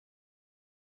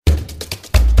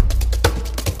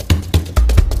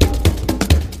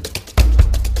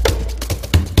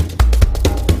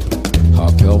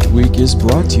is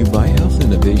brought to you by Health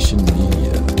Innovation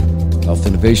Media. Health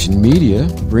Innovation Media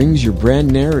brings your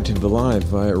brand narrative alive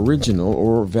via original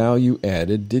or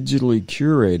value-added, digitally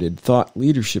curated thought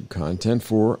leadership content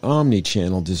for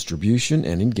omni-channel distribution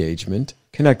and engagement.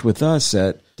 Connect with us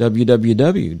at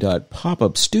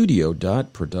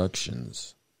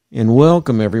www.popupstudio.productions. And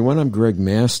welcome, everyone. I'm Greg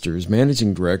Masters,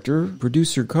 Managing Director,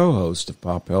 Producer, Co-host of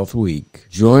Pop Health Week.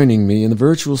 Joining me in the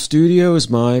virtual studio is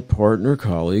my partner,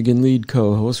 colleague, and lead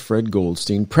co-host, Fred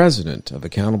Goldstein, President of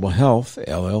Accountable Health,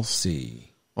 LLC.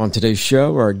 On today's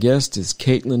show, our guest is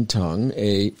Caitlyn Tung,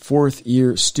 a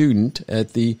fourth-year student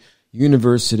at the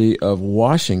University of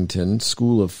Washington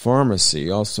School of Pharmacy,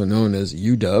 also known as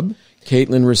UW.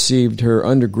 Caitlyn received her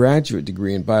undergraduate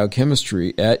degree in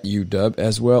biochemistry at UW,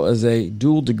 as well as a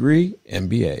dual degree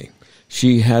MBA.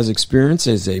 She has experience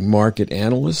as a market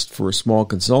analyst for a small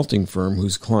consulting firm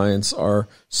whose clients are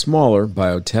smaller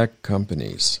biotech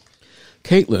companies.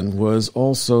 Caitlyn was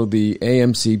also the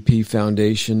AMCP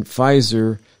Foundation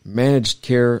Pfizer Managed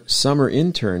Care Summer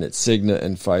Intern at Cigna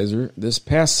and Pfizer this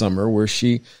past summer, where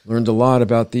she learned a lot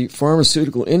about the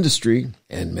pharmaceutical industry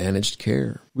and managed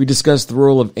care. We discussed the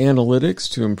role of analytics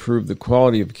to improve the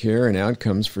quality of care and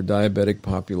outcomes for diabetic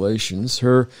populations,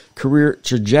 her career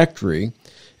trajectory,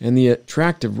 and the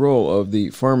attractive role of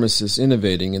the pharmacist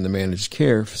innovating in the managed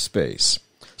care space.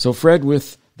 So, Fred,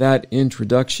 with that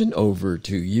introduction, over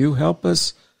to you. Help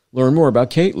us learn more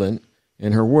about Caitlyn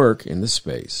and her work in the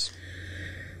space.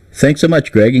 Thanks so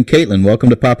much, Greg. And Caitlyn, welcome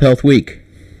to Pop Health Week.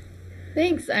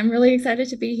 Thanks. I'm really excited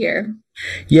to be here.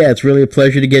 Yeah, it's really a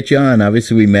pleasure to get you on.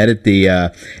 Obviously, we met at the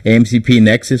AMCP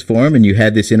Nexus Forum, and you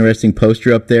had this interesting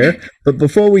poster up there. But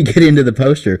before we get into the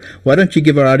poster, why don't you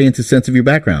give our audience a sense of your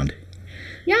background?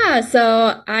 Yeah,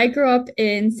 so I grew up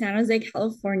in San Jose,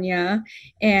 California,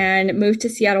 and moved to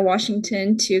Seattle,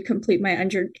 Washington to complete my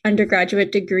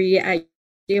undergraduate degree at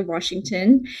of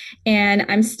Washington, and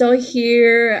I'm still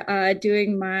here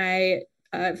doing my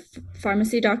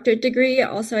pharmacy doctorate degree,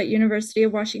 also at University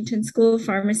of Washington School of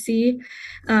Pharmacy.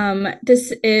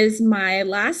 This is my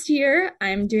last year.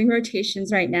 I'm doing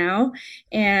rotations right now,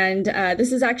 and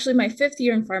this is actually my fifth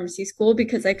year in pharmacy school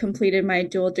because I completed my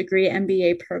dual degree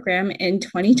MBA program in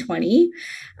 2020.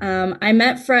 I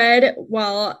met Fred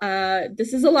while,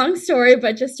 this is a long story,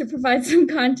 but just to provide some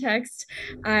context,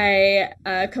 I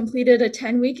completed a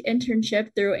 10-week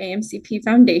internship through AMCP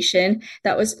Foundation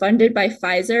that was funded by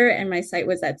Pfizer, and my site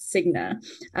was at Cigna.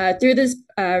 Through this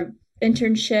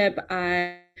internship,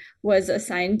 I was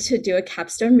assigned to do a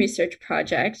capstone research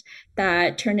project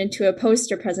that turned into a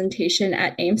poster presentation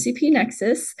at AMCP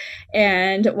Nexus.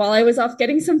 And while I was off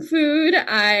getting some food,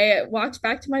 I walked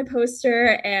back to my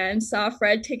poster and saw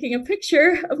Fred taking a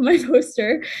picture of my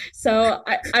poster. So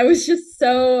I was just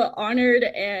so honored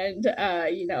and,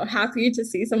 happy to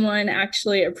see someone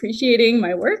actually appreciating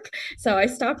my work. So I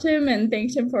stopped him and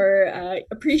thanked him for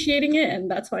appreciating it.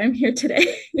 And that's why I'm here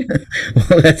today.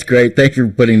 Well, that's great. Thanks for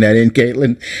putting that in,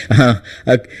 Caitlyn.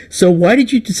 So why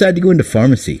did you decide to go into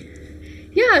pharmacy?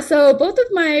 Yeah, so both of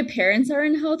my parents are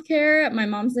in healthcare. My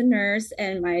mom's a nurse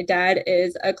and my dad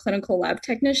is a clinical lab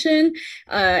technician.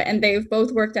 And they've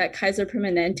both worked at Kaiser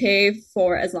Permanente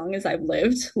for as long as I've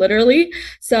lived, literally.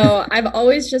 So I've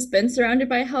always just been surrounded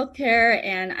by healthcare,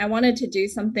 and I wanted to do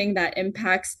something that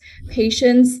impacts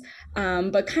patients,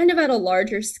 but kind of at a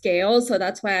larger scale. So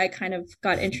that's why I kind of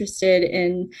got interested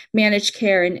in managed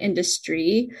care and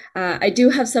industry. I do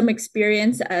have some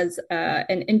experience as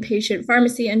an inpatient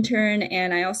pharmacy intern, and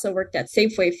I also worked at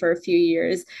Safeway for a few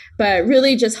years, but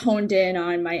really just honed in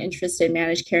on my interest in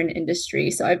managed care and industry.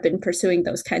 So I've been pursuing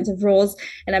those kinds of roles,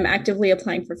 and I'm actively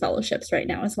applying for fellowships right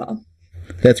now as well.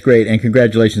 That's great. And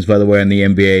congratulations, by the way, on the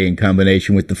MBA in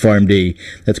combination with the PharmD.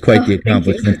 That's quite the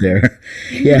accomplishment there.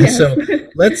 Yeah. Yes. So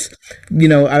let's,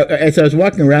 as I was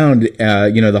walking around,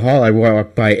 the hall, I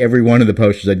walked by every one of the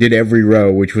posters. I did every row,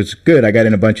 which was good. I got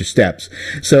in a bunch of steps.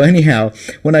 So anyhow,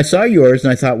 when I saw yours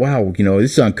and I thought, wow,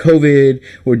 this is on COVID,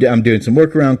 I'm doing some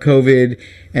work around COVID.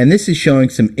 And this is showing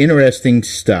some interesting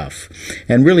stuff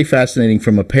and really fascinating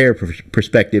from a payer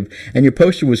perspective. And your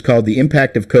poster was called The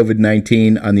Impact of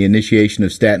COVID-19 on the Initiation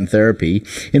of Statin Therapy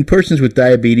in Persons with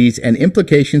Diabetes and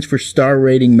Implications for Star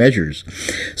Rating Measures.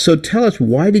 So tell us,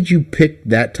 why did you pick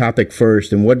that topic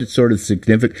first, and what is sort of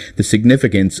the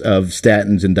significance of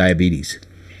statins and diabetes?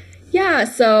 Yeah,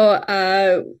 so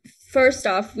first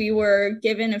off, we were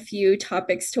given a few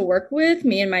topics to work with,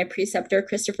 me and my preceptor,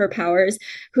 Christopher Powers,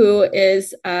 who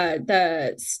is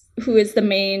the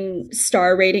main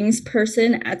star ratings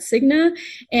person at Cigna.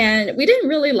 And we didn't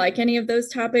really like any of those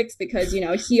topics because,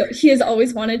 he has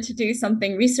always wanted to do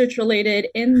something research related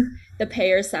in the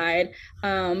payer side.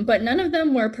 But none of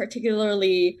them were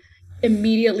particularly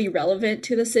immediately relevant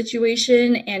to the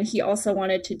situation. And he also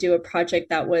wanted to do a project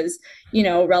that was, you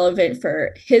know, relevant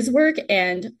for his work.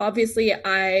 And obviously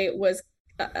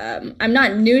I'm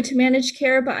not new to managed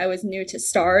care, but I was new to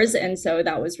stars. And so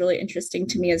that was really interesting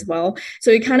to me as well.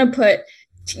 So we kind of put,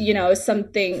 you know,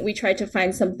 we tried to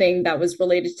find something that was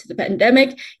related to the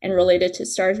pandemic and related to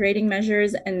stars rating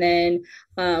measures. And then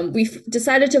we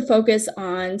decided to focus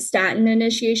on statin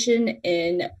initiation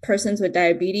in persons with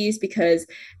diabetes, because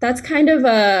that's kind of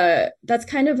a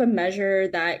measure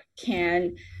that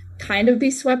can kind of be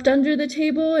swept under the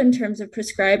table in terms of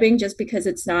prescribing, just because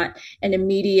it's not an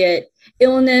immediate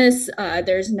illness.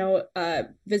 There's no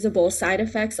visible side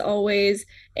effects always.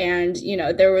 And, you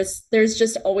know, there's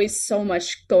just always so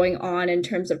much going on in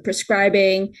terms of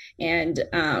prescribing, and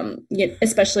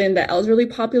especially in the elderly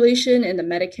population and the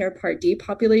Medicare Part D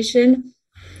population.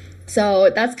 So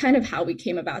that's kind of how we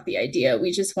came about the idea.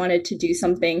 We just wanted to do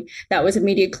something that was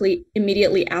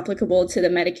immediately applicable to the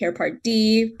Medicare Part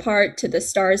D part, to the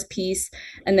STARS piece,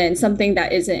 and then something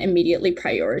that isn't immediately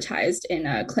prioritized in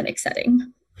a clinic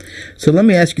setting. So let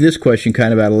me ask you this question,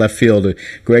 kind of out of left field.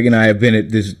 Greg and I have been at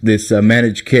this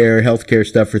managed care, healthcare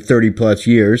stuff for 30 plus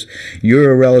years. You're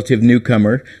a relative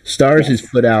newcomer. STARS is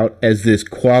put out as this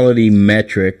quality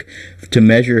metric to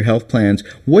measure health plans.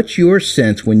 What's your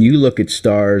sense when you look at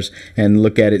STARS and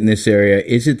look at it in this area?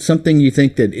 Is it something you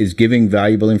think that is giving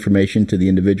valuable information to the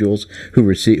individuals who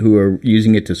are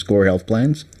using it to score health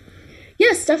plans?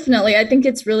 Yes, definitely. I think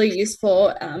it's really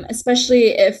useful, especially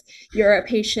if you're a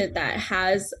patient that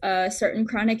has a certain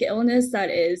chronic illness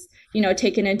that is, you know,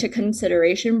 taken into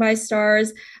consideration by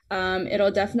STARS.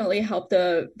 It'll definitely help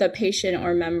the patient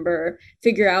or member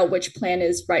figure out which plan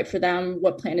is right for them,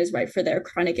 what plan is right for their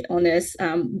chronic illness,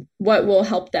 what will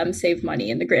help them save money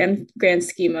in the grand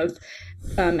scheme of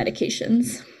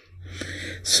medications.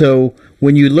 So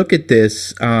when you look at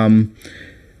this,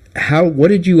 what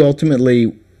did you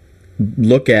ultimately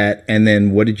look at, and then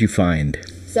what did you find?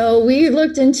 So we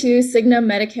looked into Cigna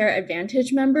Medicare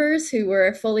Advantage members who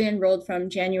were fully enrolled from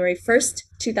January 1st,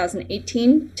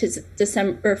 2018 to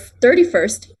December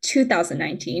 31st,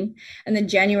 2019, and then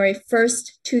January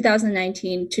 1st,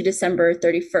 2019 to December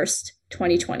 31st,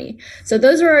 2020. So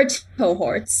those were our two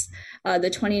cohorts.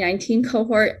 The 2019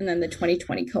 cohort and then the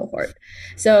 2020 cohort.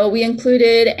 So we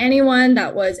included anyone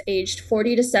that was aged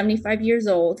 40 to 75 years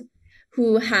old,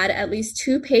 who had at least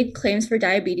 2 paid claims for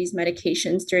diabetes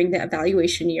medications during the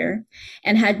evaluation year,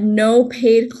 and had no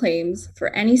paid claims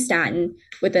for any statin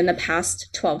within the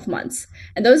past 12 months.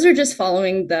 And those are just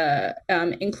following the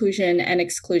inclusion and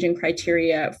exclusion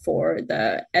criteria for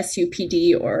the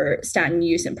SUPD, or statin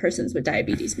use in persons with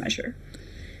diabetes measure.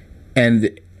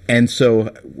 And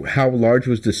so how large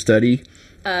was the study?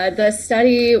 The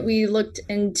study, we looked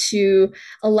into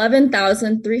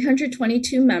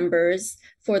 11,322 members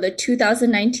for the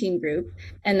 2019 group.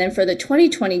 And then for the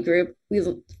 2020 group,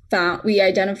 we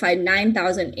identified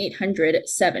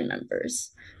 9,807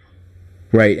 members.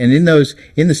 Right. And in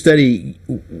the study,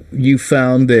 you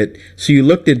found that, so you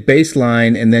looked at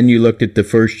baseline and then you looked at the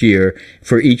first year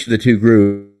for each of the two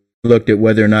groups, looked at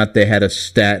whether or not they had a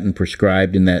statin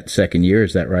prescribed in that second year.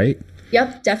 Is that right?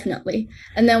 Yep, definitely.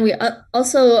 And then we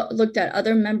also looked at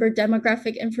other member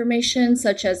demographic information,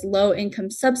 such as low income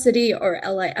subsidy or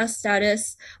LIS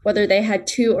status, whether they had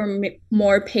 2 or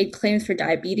more paid claims for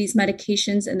diabetes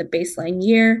medications in the baseline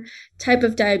year, type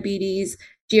of diabetes,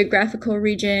 geographical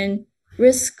region,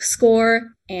 risk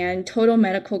score, and total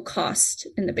medical cost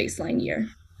in the baseline year.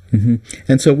 Mm-hmm.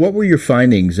 And so what were your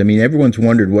findings? I mean, everyone's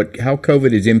wondered how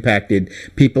COVID has impacted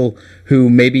people who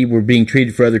maybe were being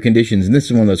treated for other conditions. And this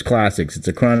is one of those classics. It's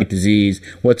a chronic disease.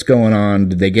 What's going on?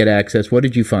 Did they get access? What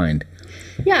did you find?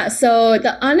 Yeah, so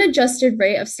the unadjusted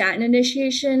rate of statin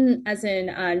initiation, as in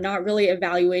not really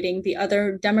evaluating the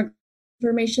other demographic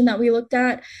information that we looked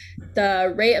at,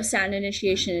 the rate of statin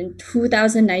initiation in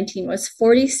 2019 was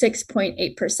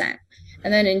 46.8%.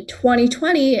 And then in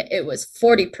 2020, it was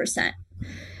 40%.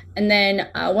 And then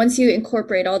once you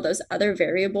incorporate all those other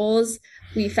variables,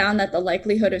 we found that the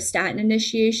likelihood of statin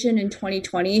initiation in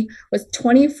 2020 was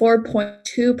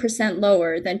 24.2%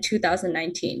 lower than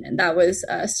 2019. And that was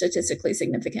statistically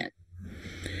significant.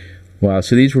 Wow.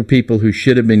 So these were people who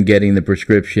should have been getting the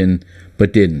prescription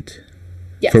but didn't.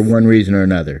 Yes. For one reason or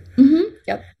another. Mm-hmm.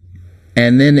 Yep.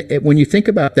 And then when you think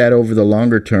about that over the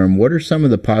longer term, what are some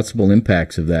of the possible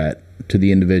impacts of that to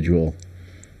the individual?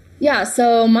 Yeah,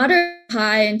 so moderate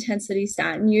high intensity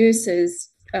statin use is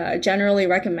generally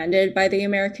recommended by the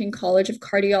American College of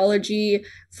Cardiology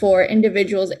for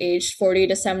individuals aged 40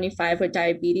 to 75 with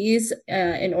diabetes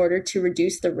in order to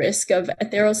reduce the risk of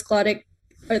atherosclerotic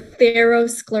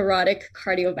atherosclerotic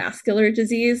cardiovascular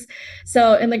disease.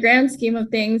 So in the grand scheme of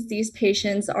things, these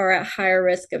patients are at higher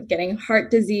risk of getting heart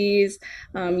disease.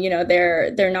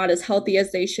 They're not as healthy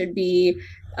as they should be.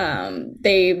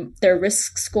 Their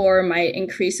risk score might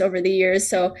increase over the years.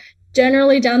 So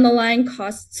generally down the line,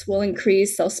 costs will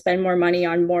increase. They'll spend more money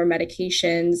on more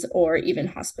medications or even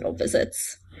hospital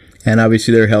visits. And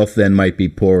obviously their health then might be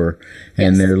poorer,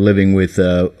 and they're living with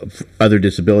other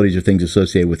disabilities or things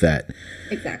associated with that.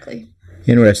 Exactly.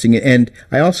 Interesting. And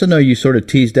I also know you sort of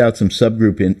teased out some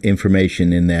subgroup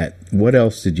information in that. What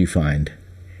else did you find?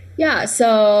 Yeah,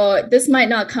 so this might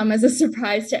not come as a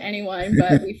surprise to anyone,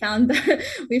 but we found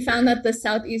that the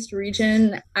Southeast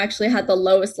region actually had the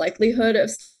lowest likelihood of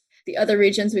the other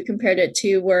regions we compared it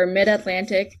to were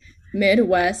Mid-Atlantic,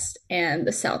 Midwest, and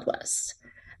the Southwest.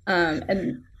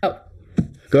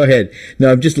 Go ahead.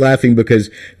 No, I'm just laughing because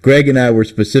Greg and I were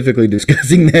specifically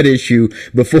discussing that issue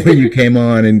before you came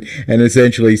on and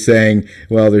essentially saying,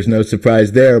 well, there's no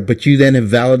surprise there. But you then have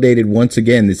validated once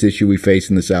again this issue we face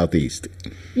in the Southeast.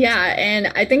 Yeah, and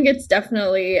I think it's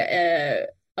definitely a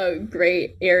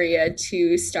great area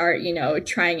to start,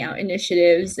 trying out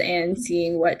initiatives and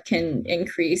seeing what can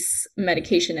increase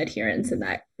medication adherence in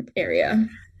that area.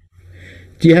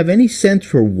 Do you have any sense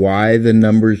for why the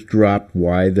numbers dropped,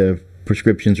 why the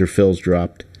prescriptions or fills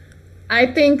dropped? I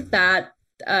think that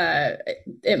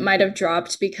it might have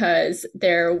dropped because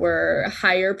there were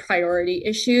higher priority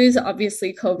issues.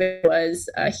 Obviously, COVID was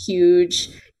a huge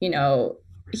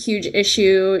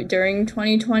issue during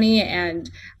 2020. And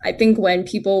I think when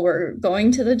people were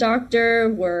going to the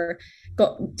doctor, were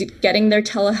getting their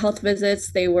telehealth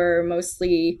visits, they were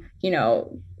mostly,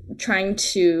 trying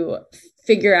to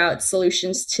figure out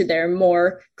solutions to their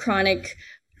more chronic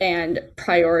and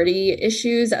priority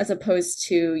issues, as opposed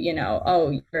to,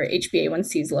 your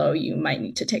HbA1c is low, you might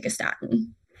need to take a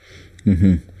statin.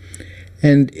 Mm-hmm.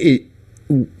 And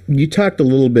you talked a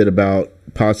little bit about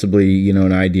possibly,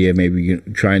 an idea, maybe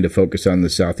trying to focus on the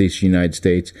Southeast United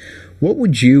States. What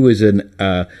would you, as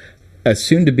a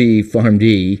soon-to-be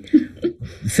PharmD,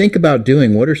 think about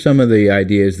doing? What are some of the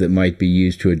ideas that might be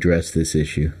used to address this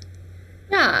issue?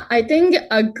 Yeah, I think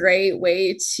a great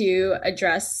way to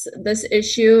address this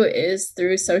issue is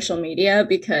through social media,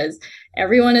 because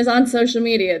everyone is on social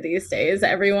media these days.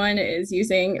 Everyone is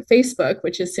using Facebook,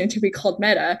 which is soon to be called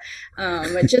Meta.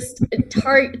 Just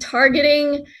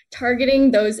targeting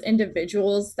those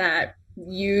individuals that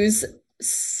use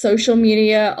social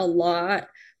media a lot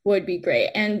would be great.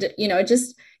 And,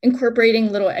 just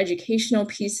incorporating little educational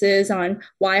pieces on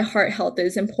why heart health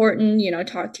is important.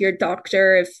 Talk to your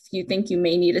doctor if you think you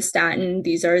may need a statin.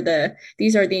 These are the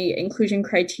inclusion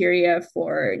criteria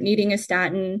for needing a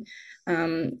statin.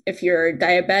 If you're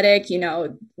diabetic,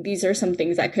 these are some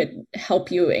things that could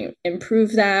help you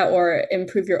improve that or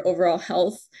improve your overall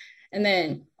health. And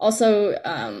then also,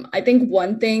 I think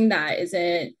one thing that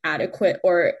isn't adequate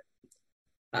or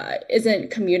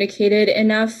isn't communicated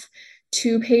enough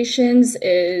to patients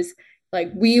is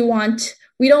we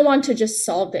don't want to just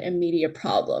solve the immediate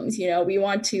problems. We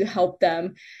want to help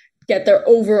them get their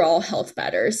overall health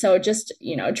better. So just,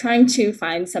 trying to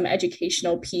find some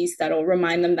educational piece that'll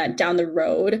remind them that down the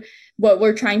road, what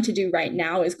we're trying to do right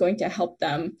now is going to help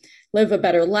them live a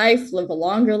better life, live a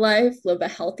longer life, live a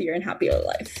healthier and happier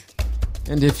life.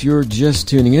 And if you're just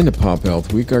tuning in to Pop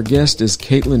Health Week, our guest is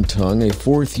Caitlyn Tung, a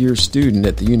fourth-year student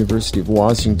at the University of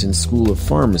Washington School of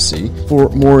Pharmacy. For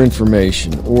more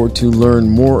information or to learn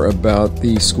more about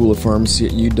the School of Pharmacy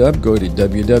at UW, go to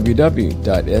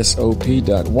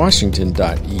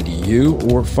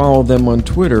www.sop.washington.edu or follow them on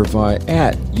Twitter via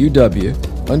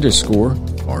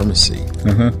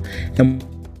 @UW_pharmacy. And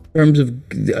in terms of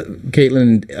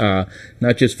Caitlyn,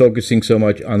 not just focusing so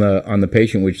much on the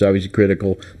patient, which is obviously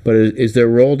critical, but is there a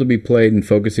role to be played in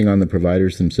focusing on the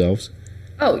providers themselves?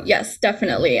 Oh, yes,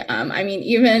 definitely.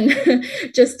 Even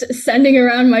just sending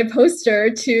around my poster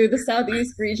to the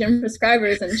Southeast region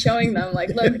prescribers and showing them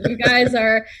look, you guys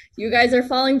are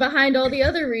falling behind all the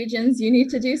other regions. You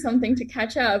need to do something to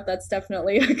catch up. That's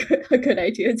definitely a good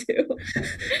idea too.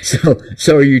 So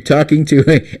are you talking to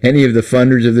any of the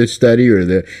funders of this study or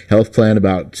the health plan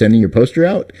about sending your poster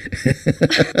out?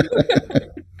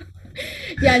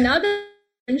 Yeah, now that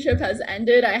internship has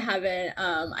ended, I haven't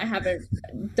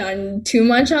done too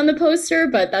much on the poster,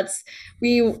 but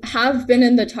we have been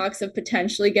in the talks of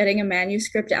potentially getting a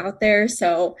manuscript out there,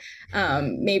 so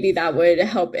maybe that would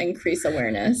help increase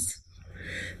awareness.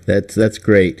 That's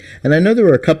great. And I know there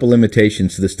were a couple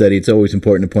limitations to the study. It's always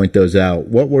important to point those out.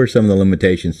 What were some of the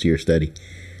limitations to your study?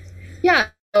 Yeah,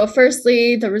 So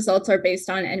firstly, the results are based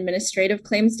on administrative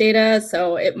claims data,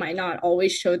 so it might not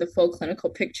always show the full clinical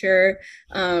picture.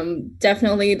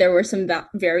 Definitely, there were some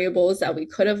variables that we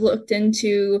could have looked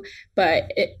into,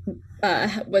 but it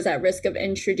was at risk of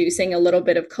introducing a little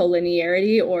bit of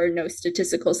collinearity or no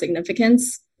statistical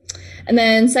significance. And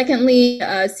then secondly,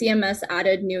 CMS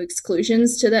added new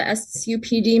exclusions to the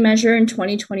SUPD measure in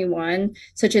 2021,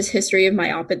 such as history of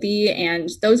myopathy. And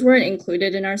those weren't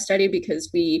included in our study because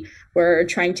we were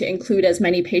trying to include as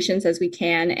many patients as we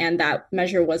can. And that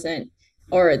measure wasn't,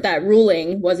 or that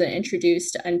ruling wasn't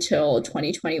introduced until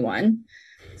 2021.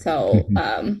 So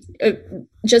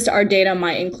just our data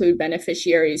might include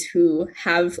beneficiaries who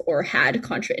have or had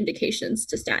contraindications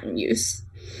to statin use.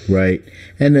 Right.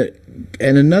 And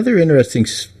another interesting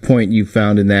point you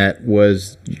found in that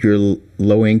was your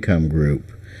low-income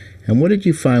group. And what did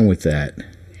you find with that?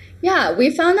 Yeah, we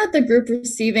found that the group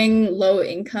receiving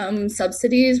low-income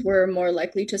subsidies were more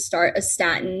likely to start a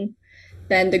statin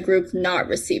than the group not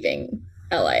receiving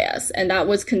LIS. And that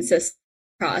was consistent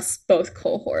across both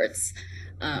cohorts.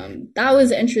 That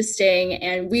was interesting.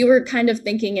 And we were kind of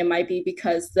thinking it might be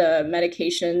because the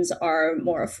medications are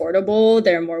more affordable.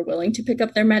 They're more willing to pick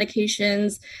up their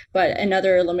medications. But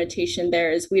another limitation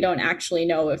there is we don't actually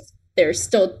know if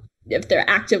they're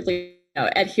actively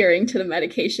adhering to the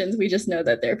medications. We just know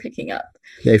that they're picking up.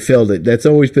 They filled it. That's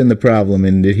always been the problem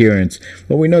in adherence.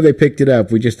 Well, we know they picked it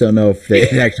up. We just don't know if they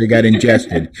actually got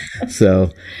ingested. So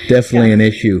definitely an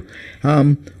issue.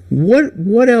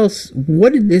 What else?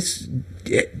 What did this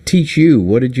teach you?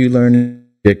 What did you learn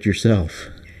it yourself?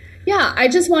 Yeah, I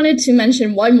just wanted to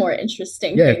mention one more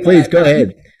interesting thing. Yeah, please go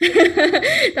ahead.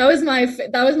 that was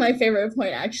my favorite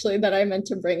point actually that I meant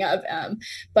to bring up.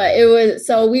 But it was,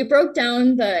 so we broke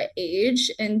down the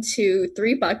age into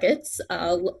 3 buckets: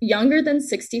 younger than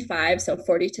 65, so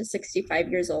 40 to 65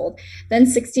 years old, then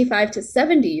 65 to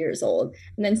 70 years old,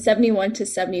 and then 71 to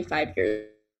 75 years old.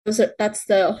 That's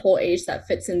the whole age that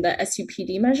fits in the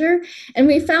SUPD measure. And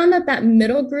we found that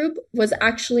middle group was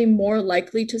actually more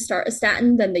likely to start a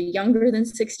statin than the younger than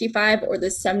 65 or the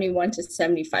 71 to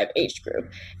 75 age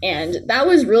group. And that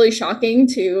was really shocking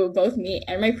to both me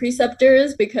and my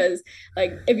preceptors, because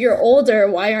like, if you're older,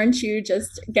 why aren't you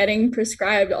just getting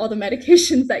prescribed all the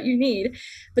medications that you need?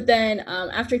 But then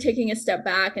after taking a step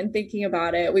back and thinking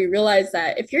about it, we realized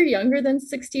that if you're younger than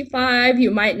 65, you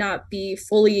might not be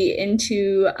fully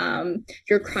into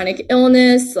your chronic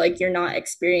illness, like you're not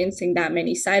experiencing that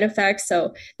many side effects.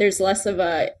 So there's less of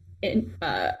an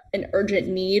urgent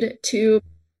need to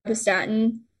have a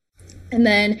statin. And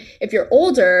then if you're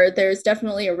older, there's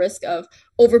definitely a risk of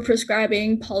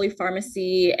overprescribing,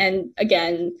 polypharmacy, and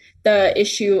again, the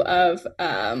issue of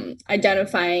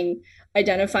identifying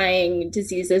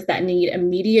diseases that need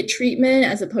immediate treatment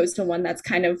as opposed to one that's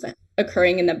kind of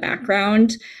occurring in the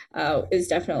background is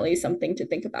definitely something to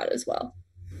think about as well.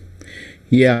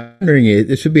 Yeah, I'm wondering,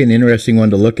 this would be an interesting one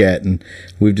to look at, and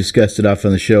we've discussed it off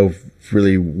on the show,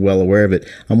 really well aware of it.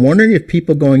 I'm wondering if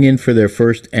people going in for their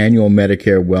first annual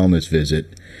Medicare wellness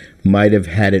visit might have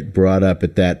had it brought up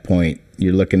at that point.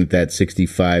 You're looking at that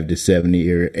 65 to 70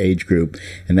 year age group,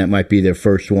 and that might be their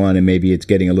first one, and maybe it's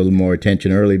getting a little more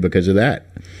attention early because of that.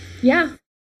 Yeah,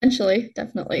 essentially,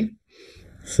 definitely.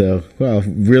 So, well,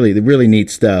 really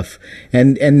neat stuff.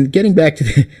 And getting back to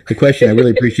the question, I really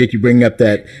appreciate you bringing up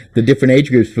the different age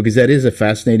groups, because that is a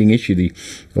fascinating issue. The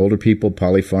older people,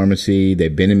 polypharmacy,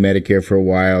 they've been in Medicare for a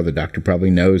while, the doctor probably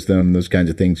knows them, those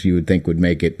kinds of things you would think would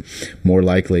make it more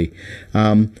likely.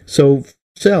 So,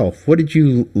 Self, what did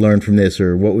you learn from this,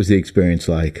 or what was the experience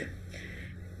like?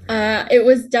 It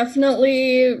was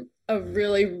definitely a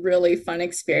really, really fun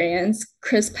experience.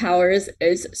 Chris Powers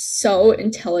is so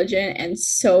intelligent and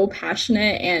so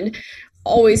passionate, and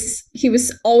he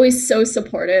was always so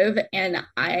supportive. And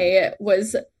I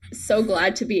was so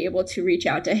glad to be able to reach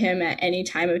out to him at any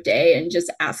time of day and just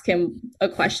ask him a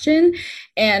question.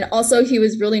 And also, he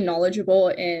was really knowledgeable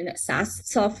in SaaS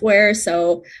software.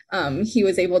 So he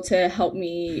was able to help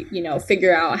me,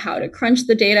 figure out how to crunch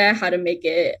the data, how to make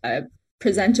it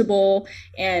presentable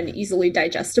and easily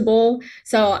digestible.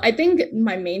 So I think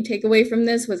my main takeaway from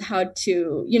this was how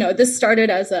to, this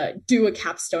started as do a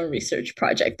capstone research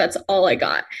project. That's all I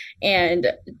got.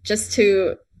 And just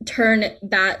to turn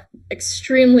that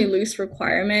extremely loose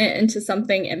requirement into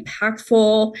something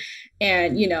impactful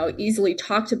and, easily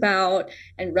talked about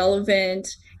and relevant,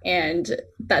 and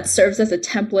that serves as a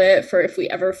template for if we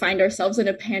ever find ourselves in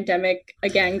a pandemic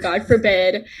again, God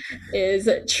forbid, is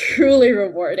truly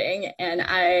rewarding. And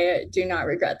I do not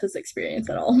regret this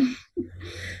experience at all.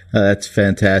 That's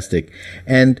fantastic.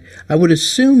 And I would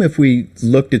assume if we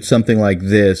looked at something like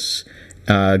this,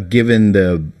 given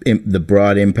the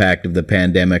broad impact of the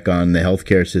pandemic on the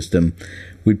healthcare system,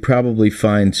 we'd probably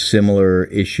find similar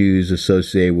issues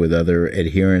associated with other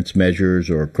adherence measures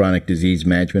or chronic disease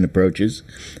management approaches.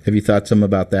 Have you thought some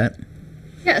about that?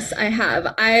 Yes, I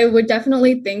have. I would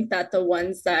definitely think that the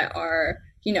ones that are,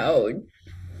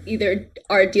 either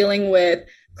are dealing with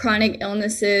chronic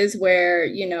illnesses where,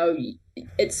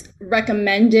 it's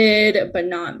recommended but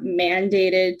not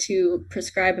mandated to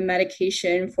prescribe a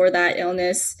medication for that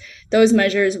illness, those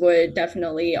measures would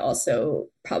definitely also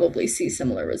probably see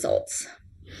similar results.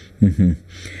 Mm-hmm.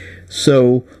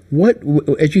 So,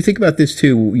 as you think about this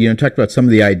too, talk about some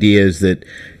of the ideas that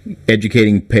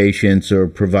educating patients or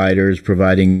providers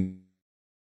providing.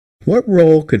 What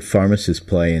role could pharmacists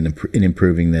play in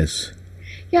improving this?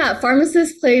 Yeah,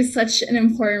 pharmacists play such an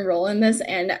important role in this,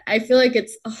 and I feel like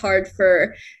it's hard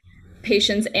for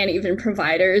patients and even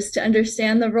providers to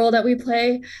understand the role that we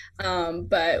play.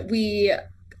 But we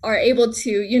are able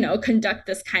to, conduct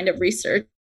this kind of research.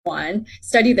 One,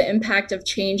 study the impact of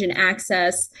change in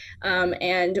access,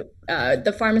 and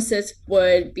the pharmacist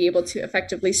would be able to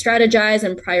effectively strategize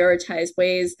and prioritize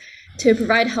ways to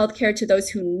provide healthcare to those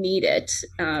who need it,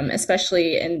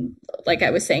 especially in, like I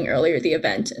was saying earlier, the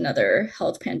event another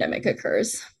health pandemic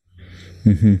occurs.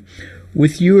 Mm-hmm.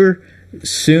 With your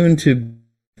soon to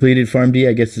completed PharmD,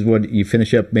 I guess is what you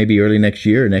finish up maybe early next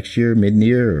year,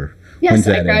 mid-year, or yes,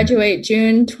 I graduate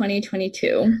June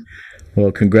 2022.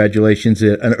 Well, congratulations.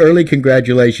 An early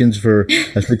congratulations for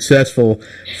a successful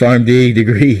PharmD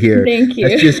degree here. Thank you.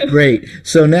 That's just great.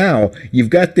 So now you've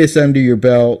got this under your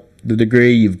belt, the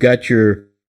degree, you've got your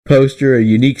poster, a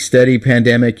unique study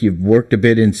pandemic, you've worked a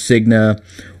bit in Cigna.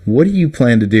 What do you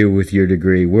plan to do with your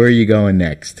degree? Where are you going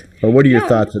next? Or what are your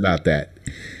thoughts about that?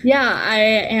 Yeah, I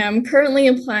am currently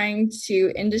applying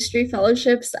to industry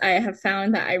fellowships. I have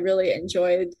found that I really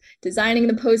enjoyed designing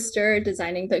the poster,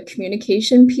 designing the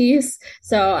communication piece.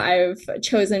 So I've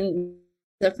chosen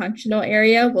the functional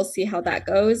area. We'll see how that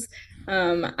goes.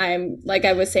 I'm, like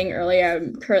I was saying earlier,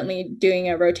 I'm currently doing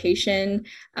a rotation.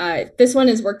 This one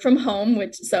is work from home,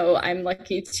 so I'm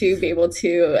lucky to be able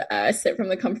to sit from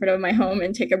the comfort of my home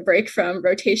and take a break from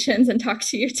rotations and talk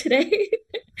to you today.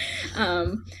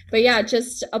 But yeah,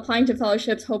 just applying to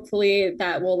fellowships, hopefully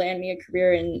that will land me a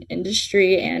career in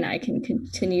industry and I can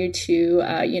continue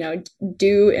to,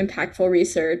 do impactful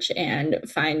research and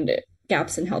find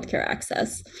gaps in healthcare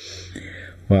access.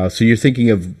 Wow. So you're thinking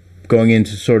of going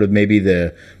into sort of maybe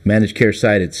the managed care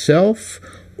side itself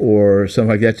or something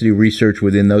like that to do research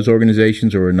within those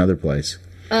organizations or another place?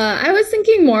 I was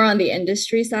thinking more on the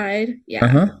industry side. Yeah.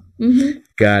 Uh-huh. Mm-hmm.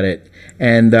 Got it.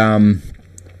 And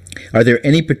are there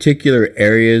any particular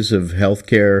areas of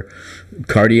healthcare,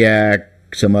 cardiac,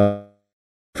 some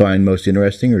find most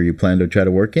interesting or you plan to try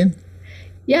to work in?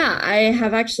 Yeah, I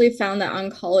have actually found that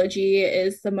oncology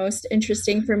is the most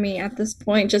interesting for me at this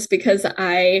point, just because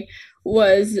I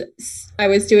was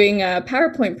doing a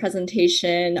PowerPoint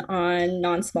presentation on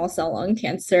non-small cell lung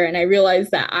cancer, and I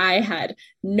realized that I had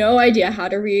no idea how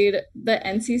to read the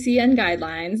NCCN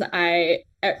guidelines.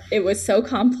 It was so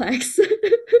complex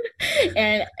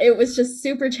and it was just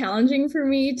super challenging for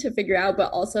me to figure out,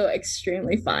 but also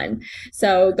extremely fun.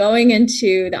 So going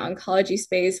into the oncology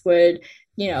space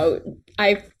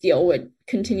I feel would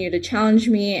continue to challenge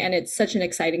me. And it's such an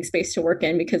exciting space to work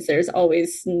in because there's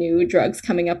always new drugs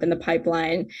coming up in the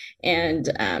pipeline. And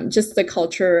just the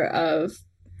culture of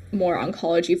more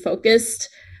oncology focused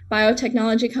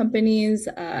biotechnology companies,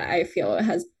 I feel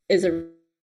is a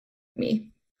me.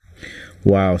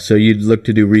 Wow. So you'd look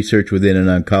to do research within an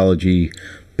oncology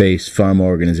based pharma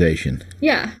organization?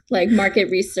 Yeah, like market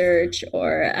research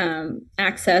or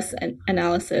access and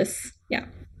analysis. Yeah.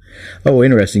 Oh,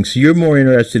 interesting. So you're more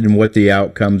interested in what the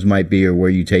outcomes might be or where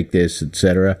you take this, et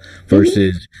cetera,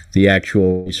 versus the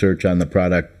actual research on the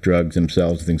product, drugs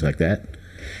themselves, things like that?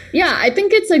 Yeah, I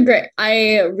think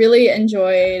I really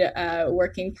enjoyed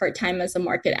working part-time as a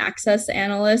market access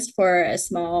analyst for a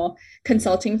small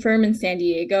consulting firm in San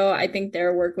Diego. I think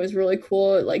their work was really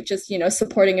cool, like just,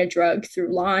 supporting a drug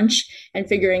through launch and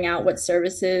figuring out what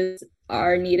services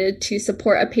are needed to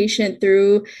support a patient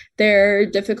through their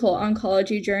difficult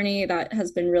oncology journey. That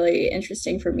has been really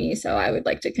interesting for me. So I would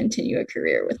like to continue a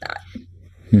career with that.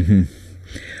 Mm-hmm.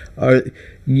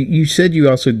 You said you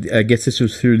also, I guess this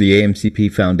was through the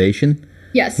AMCP Foundation?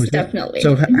 Yes, definitely.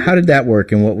 So how did that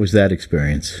work and what was that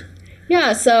experience?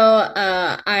 Yeah, so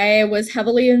I was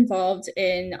heavily involved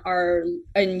in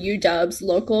UW's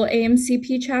local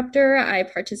AMCP chapter. I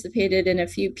participated in a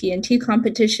few P&T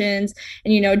competitions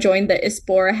and, joined the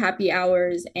ISPOR happy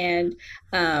hours. And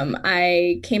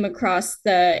I came across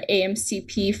the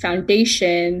AMCP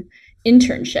Foundation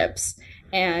internships.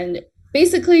 And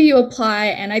basically you apply,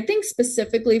 and I think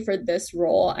specifically for this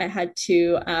role, I had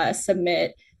to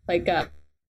submit like a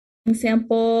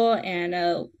sample and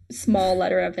a small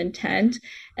letter of intent,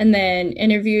 and then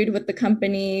interviewed with the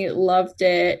company, loved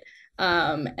it,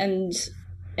 and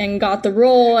got the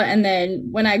role. And then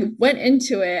when I went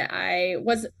into it, I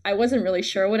wasn't really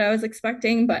sure what I was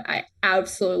expecting, but I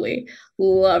absolutely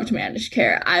loved managed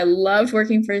care. I loved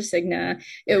working for Cigna.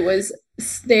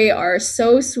 They are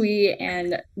so sweet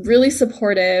and really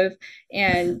supportive,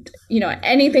 and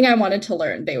anything I wanted to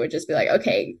learn, they would just be like,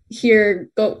 okay, here,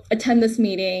 go attend this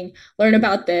meeting, learn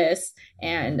about this.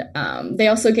 And they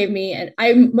also gave me, and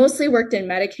I mostly worked in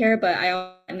Medicare, but I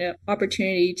had an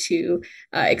opportunity to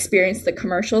experience the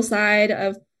commercial side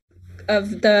of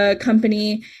the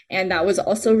company, and that was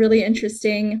also really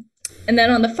interesting. And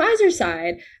then on the Pfizer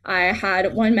side, I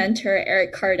had one mentor,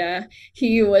 Eric Carta.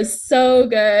 He was so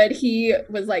good. He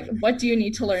was like, what do you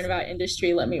need to learn about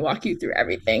industry? Let me walk you through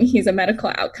everything. He's a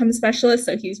medical outcome specialist,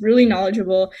 so he's really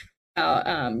knowledgeable about,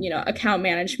 account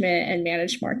management and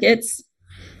managed markets.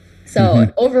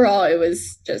 So overall, it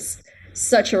was just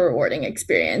such a rewarding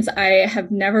experience. I have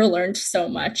never learned so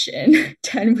much in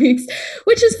 10 weeks,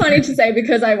 which is funny to say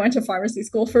because I went to pharmacy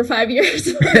school for 5 years.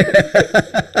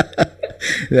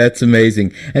 That's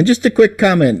amazing. And just a quick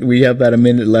comment. We have about a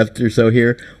minute left or so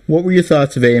here. What were your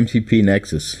thoughts of AMTP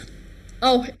Nexus?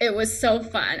 Oh, it was so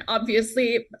fun.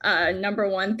 Obviously, number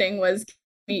one thing was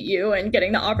meet you and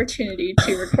getting the opportunity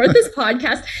to record this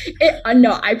podcast.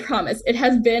 No, I promise it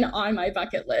has been on my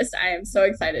bucket list. I am so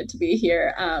excited to be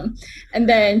here. And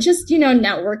then just,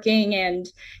 networking and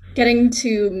getting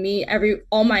to meet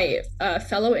all my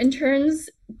fellow interns,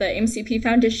 the MCP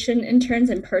Foundation interns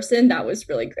in person. That was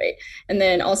really great. And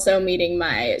then also meeting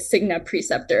my Cigna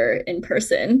preceptor in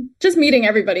person, just meeting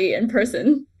everybody in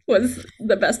person was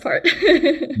the best part.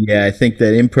 Yeah, I think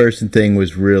that in-person thing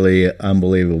was really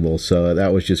unbelievable. So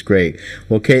that was just great.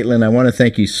 Well, Caitlyn, I want to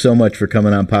thank you so much for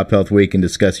coming on Pop Health Week and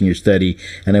discussing your study,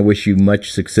 and I wish you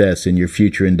much success in your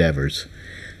future endeavors.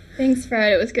 Thanks,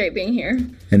 Fred. It was great being here.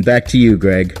 And back to you,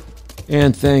 Greg.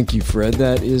 And thank you, Fred.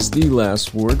 That is the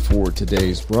last word for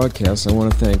today's broadcast. I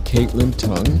want to thank Caitlyn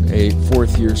Tung, a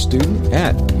fourth-year student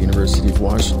at University of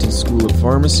Washington School of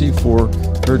Pharmacy, for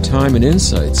her time and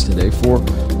insights today. For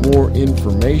more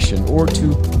information or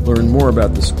to learn more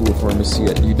about the School of Pharmacy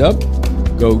at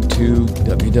UW, go to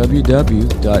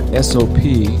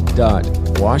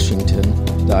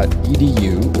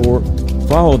www.sop.washington.edu or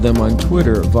follow them on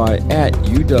Twitter via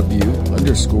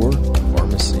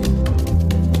 @UW_pharmacy.